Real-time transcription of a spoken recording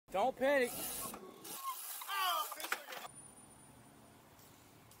Don't panic.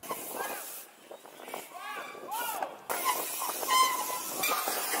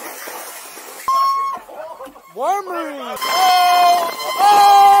 Wormery!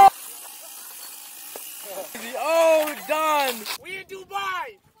 Oh! Oh, done! We in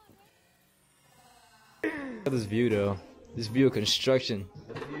Dubai! Look at this view though. This view of construction.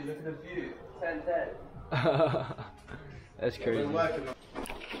 The view, look at the view. 10-10. That's crazy.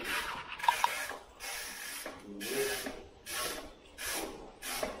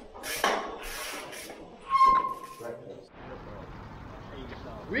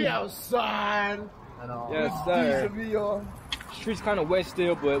 We outside. Yes, sir. Street's kind of wet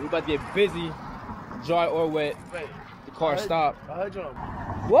still, but we're about to get busy. Dry or wet. The car stopped. I heard you.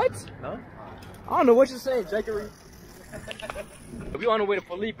 What? No? I don't know what you're saying, Jakery. We on the way to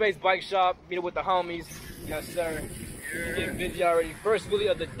Felipe's bike shop, meet up with the homies. Yes, sir. We're getting busy already. First wheelie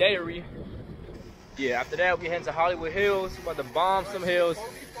of the dairy. Yeah, after that, we heading to Hollywood Hills. We're about to bomb some hills.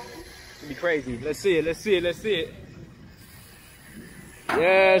 It's gonna be crazy. Let's see it, let's see it, let's see it.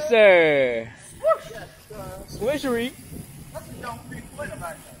 Yes, sir. Swishery.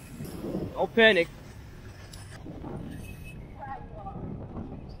 Don't panic.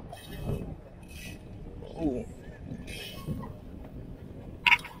 Ooh.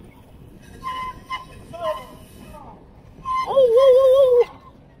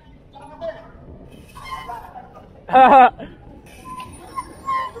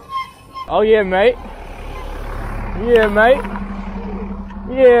 Oh yeah, mate. Yeah, mate.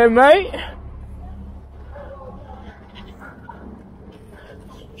 Yeah, mate.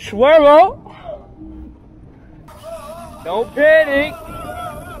 Swervo. Don't panic.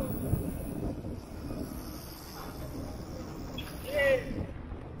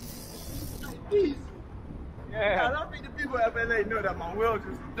 Yeah. I don't think the people at LA know that my wheel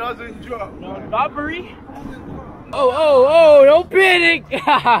just doesn't drop. No robbery. Oh, don't panic.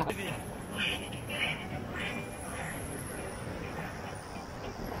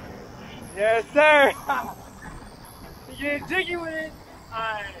 Yes, sir. You getting jiggy with it?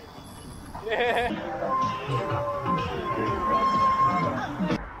 Alright. Yeah.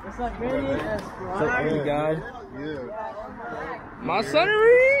 What's up, man? What's up, you guys? Yeah. My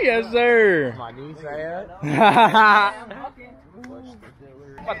sonnery? Yes, sir. My niece, I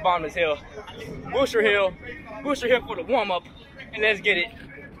About to bomb this hill. Booster Hill for the warm up. And let's get it.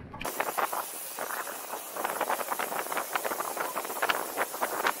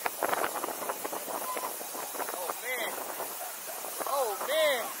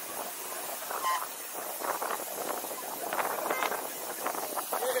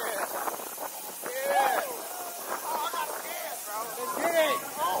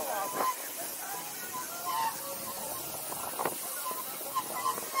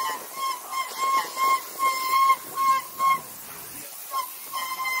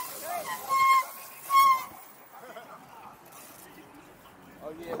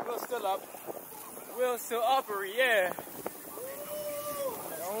 Oh yeah, wheel's still up. Wheel's still upper, yeah.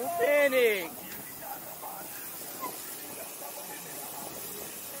 Don't panic.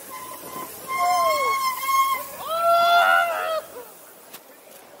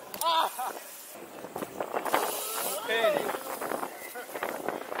 Don't panic.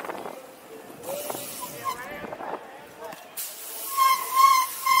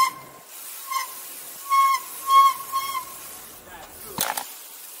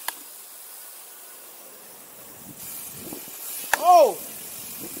 Oh!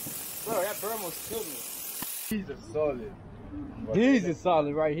 Bro, that bird almost killed me. These are solid. These is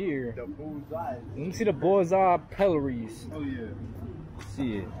solid right here. The bullseye. Let me see the bullseye pelleries. Oh yeah.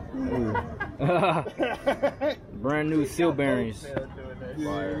 See it. Ooh. Brand new seal bearings.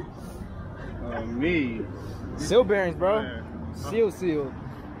 Fire. Me. Seal bearings, bro. Fire. Seal.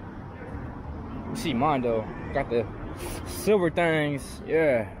 You see mine though. Got the silver things.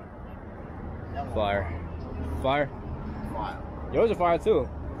 Yeah. Fire. Fire. Yours are fire too.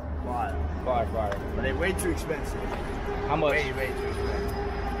 Fire. Fire. But they're way too expensive. How much? Way too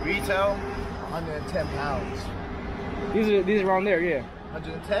expensive. Retail, 110 pounds. These are around there, yeah.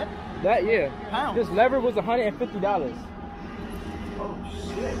 110? That, yeah. Pounds? This lever was $150. Oh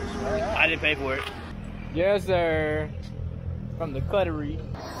shit. I didn't pay for it. Yes, sir. From the cuttery.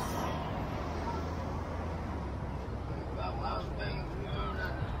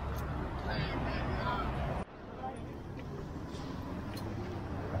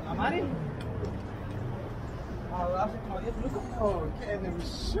 Amari? Oh, getting them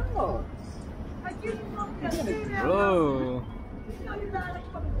shots. Whoa.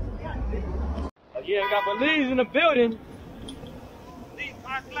 Oh, yeah, we got Belize in the building.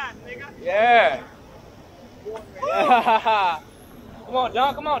 Yeah. Yeah. Come on,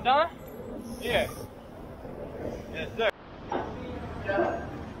 Don. Come on, Don. Yeah. Yes, sir.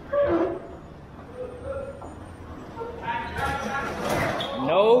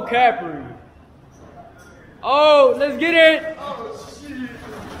 No capper. Oh, let's get it.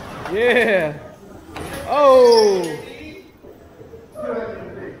 Yeah. Oh.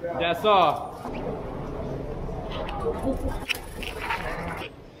 That's all.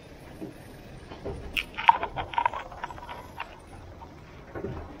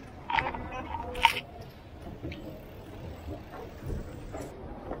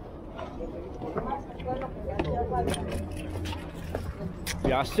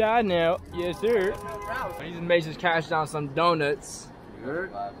 Y'all shy now. Yes, sir. He just made his cash down some donuts. You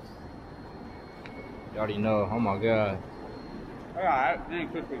heard? You already know. Oh my god. Alright,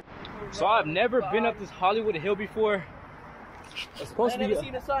 so I've never been up this Hollywood Hill before. It's supposed to be. I've never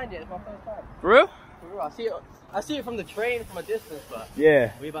seen a sign yet. It's my first time. For real? For real. I see it from the train from a distance, but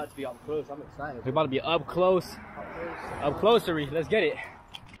yeah. we're about to be up close. I'm excited. We're about to be up close. Up closery. Let's get it.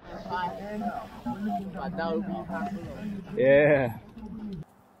 Yeah.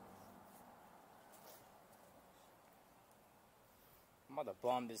 I'm about to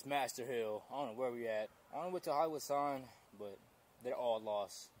bomb this Master Hill. I don't know where we at. I don't know what the Hollywood sign, but they're all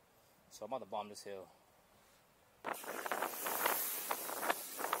lost. So I'm about to bomb this hill.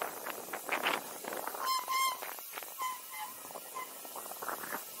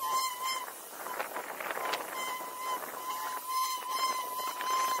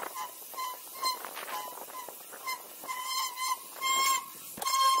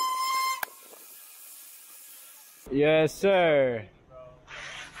 Yes, sir.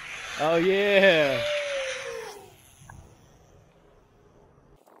 Oh, yeah.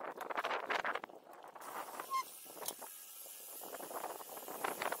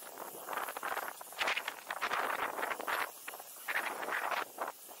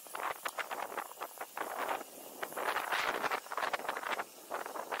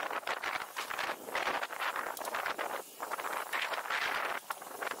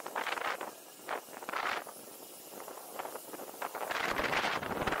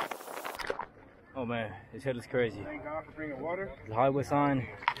 Oh man, this hill is crazy. Thank God for bringing water. The Hollywood sign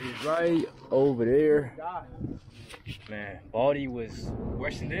is right over there. Man, Baldy was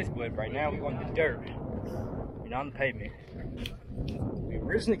worse than this, but right now we're on the dirt. We're not on the pavement. We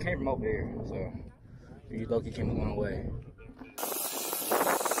originally came from over there, so we lucky came a long way.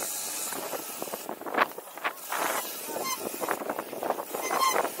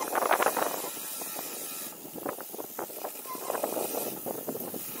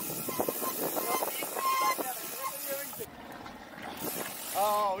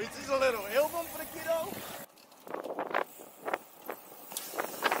 Oh, is this a little Hillbomb for the kiddo?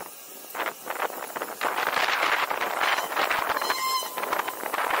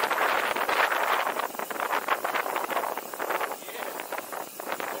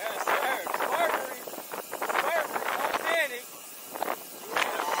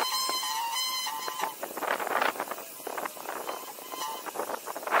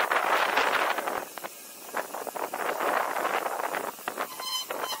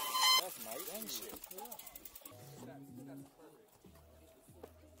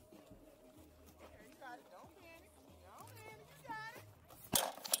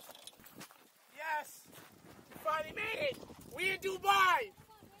 Yes! Finally made it! We in Dubai!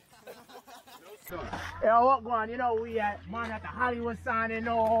 Yo, what going? You know we at the Hollywood sign and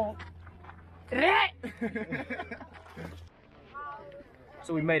all.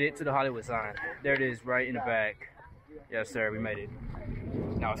 So we made it to the Hollywood sign. There it is, right in the back. Yes, sir, we made it.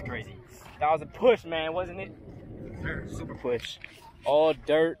 That was crazy. That was a push, man, wasn't it? Super push. All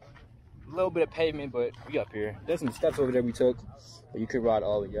dirt, a little bit of pavement, but we up here. There's some steps over there we took, but you could ride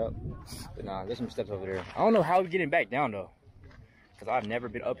all the way up. But nah, there's some steps over there. I don't know how we're getting back down though, because I've never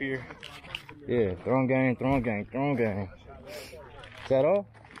been up here. Yeah, throwing gang, throwing gang, throwing gang. Is that all?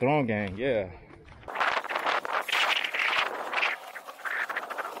 Throwing gang, yeah.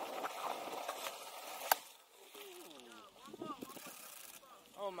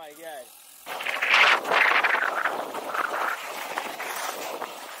 Oh my God.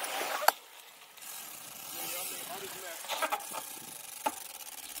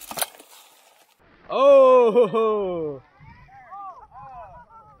 Oh!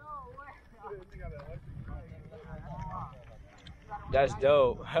 That's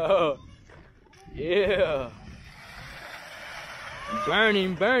dope. Yeah.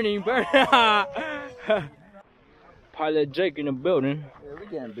 Burning, burning, burning. Pilot Jake in the building. Yeah, we're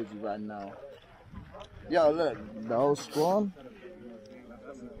getting busy right now. Yo, look, the whole storm.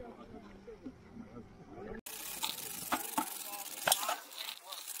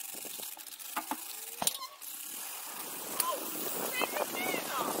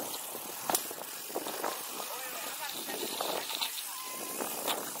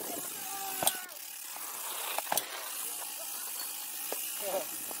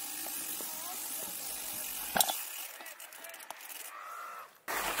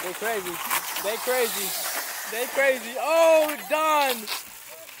 crazy. They crazy. They crazy. Oh, done.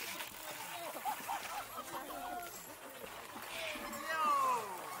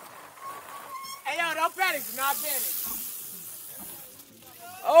 Hey, yo, don't panic. Do not panic.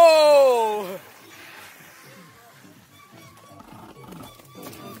 Oh.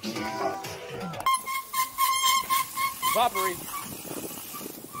 Boppery.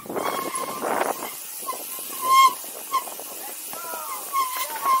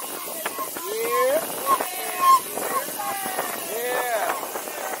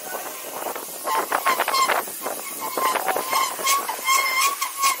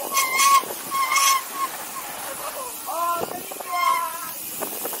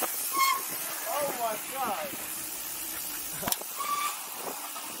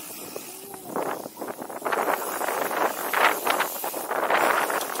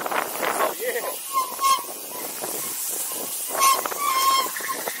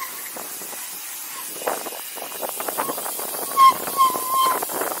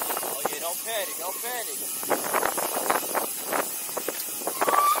 Don't panic.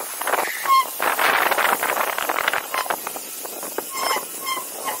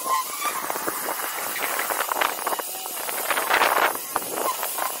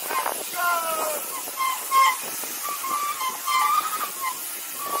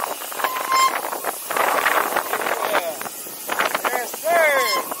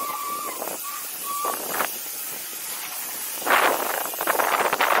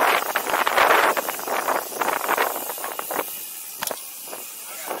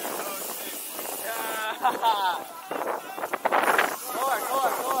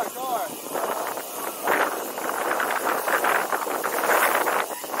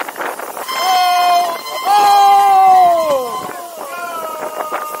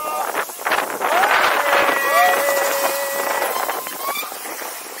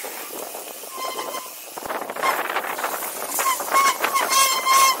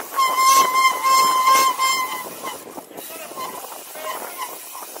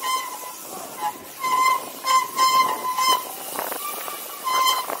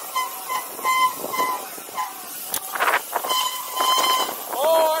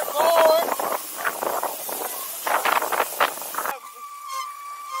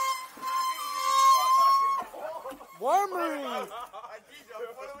 Wormery!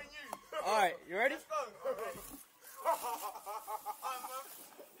 Alright, you ready?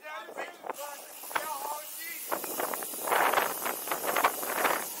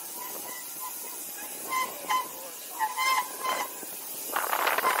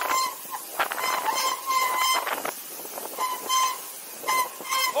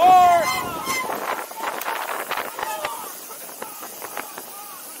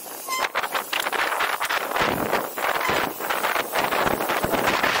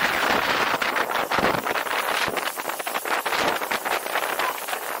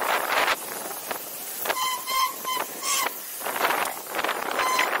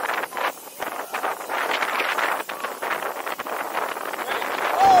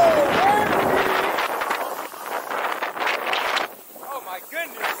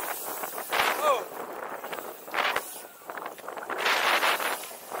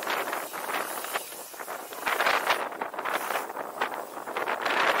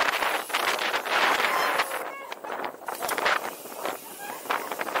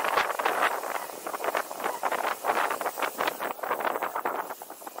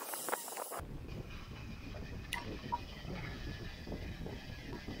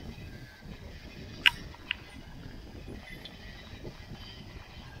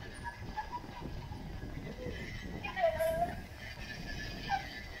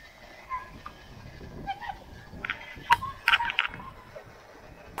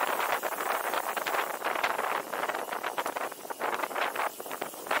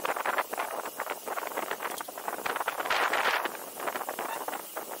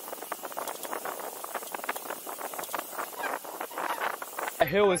 That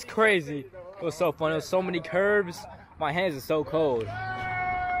hill was crazy. It was so fun. There was so many curves. My hands are so cold.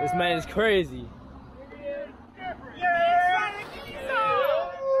 This man is crazy.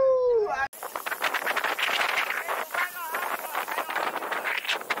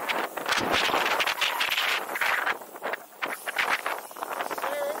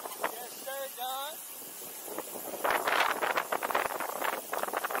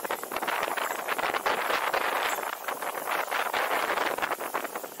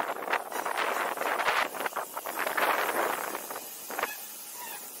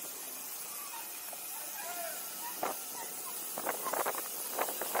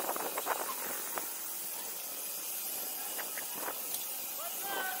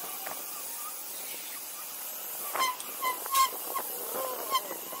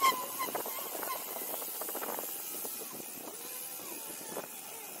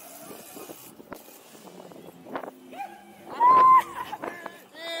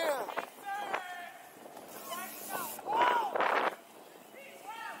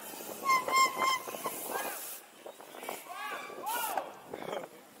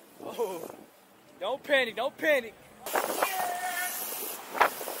 Don't panic, don't panic.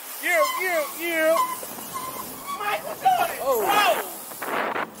 Yeah. Michael Jordan! Oh. Bro!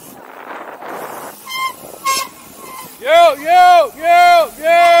 Yo.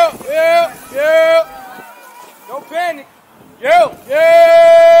 Don't panic. Yo. Don't panic. Yo.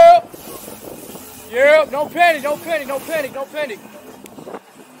 Yo, don't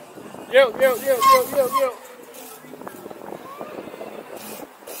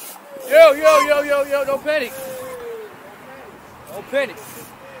panic. Don't panic.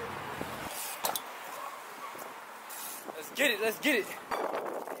 Let's get it.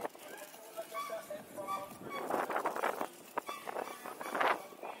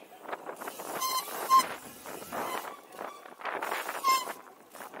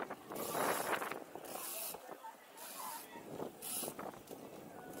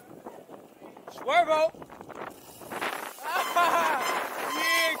 Swervo!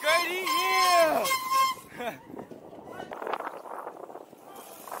 Yeah, Grady, yeah!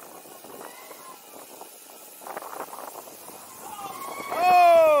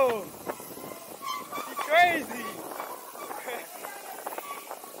 Oh! You crazy!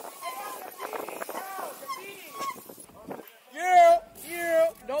 Yeah!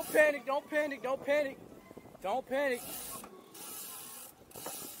 Don't panic.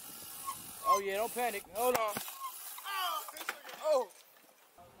 Oh yeah, don't panic. Hold on. Oh!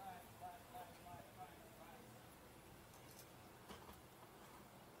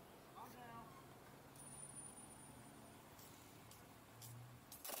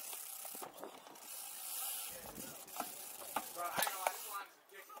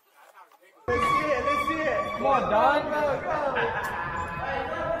 Let's see it. Come on, Don.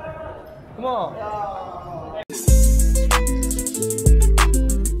 Come on.